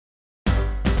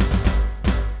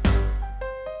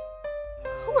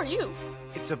are you?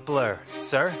 It's a blur,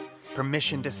 sir.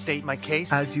 Permission to state my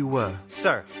case? As you were.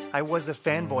 Sir, I was a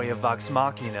fanboy of Vox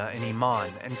Machina and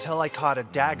Iman until I caught a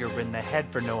dagger in the head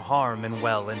for no harm, and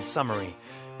well, in summary,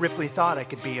 Ripley thought I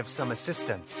could be of some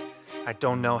assistance. I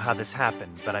don't know how this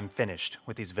happened, but I'm finished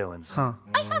with these villains. Huh.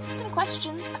 I have some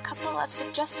questions, a couple of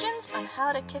suggestions on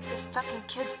how to kick this fucking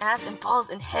kid's ass and balls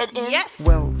and head in. Yes!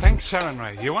 Well, Thanks, Sharon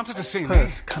Ray. You wanted to see me.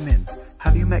 Percy, come in.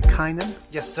 Have you met Kynan?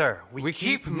 Yes, sir. We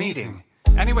keep meeting.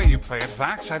 Anyway you play it,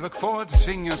 Vax, I look forward to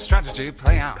seeing your strategy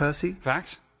play out. Percy?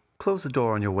 Vax? Close the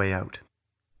door on your way out.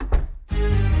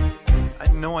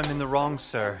 I know I'm in the wrong,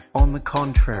 sir. On the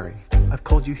contrary, I've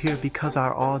called you here because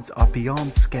our odds are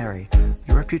beyond scary.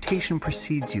 Your reputation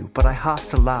precedes you, but I have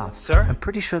to laugh. Sir? I'm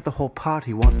pretty sure the whole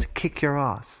party wants to kick your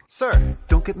ass. Sir!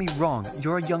 Don't get me wrong,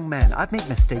 you're a young man. I've made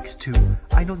mistakes too.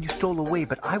 I know you stole away,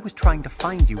 but I was trying to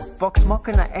find you. Vox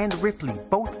Machina and Ripley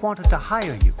both wanted to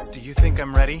hire you. Do you think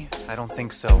I'm ready? I don't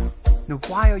think so. Now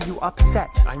why are you upset?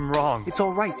 I'm wrong. It's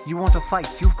alright, you want to fight,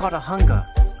 you've got a hunger.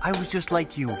 I was just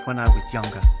like you when I was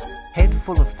younger. Head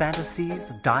full of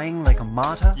fantasies, dying like a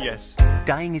martyr? Yes.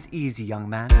 Dying is easy, young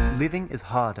man. Living is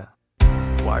harder.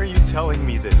 Why are you telling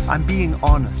me this? I'm being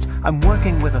honest. I'm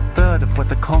working with a third of what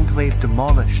the Conclave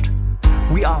demolished.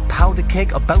 We are powder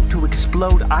keg about to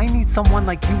explode. I need someone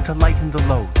like you to lighten the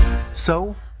load.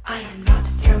 So? I am not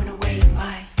throwing away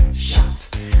my shot.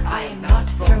 I am not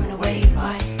throwing away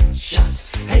my shot.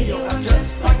 Hey yo, I'm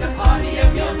just like the party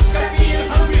of young, scrappy and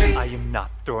hungry. I am not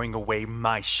throwing away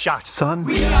my shot. Son?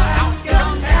 We are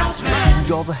out, man.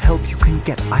 Need all the help you can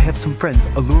get. I have some friends.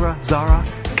 Allura, Zara,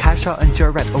 Kasha, and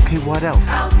Jarrett. Okay, what else?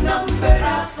 Outnumbered,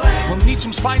 outplanned. We'll need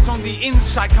some spies on the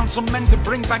inside, council men to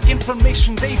bring back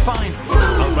information they find.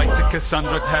 I'll write to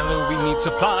Cassandra, tell her we need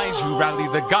supplies. You rally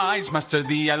the guys, master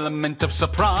the element of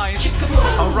surprise.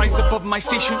 I'll rise above my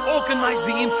station, organize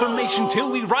the information till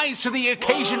we rise to the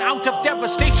occasion out of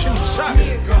devastation, sir.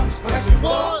 Here comes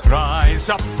Percival. Rise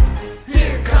up,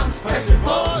 Here comes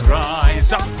Percival.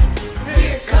 rise up,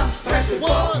 Here comes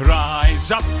Percival.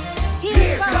 rise up.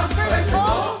 Here comes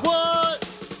Percival!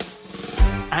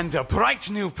 And a bright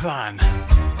new plan.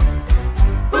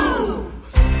 Boom!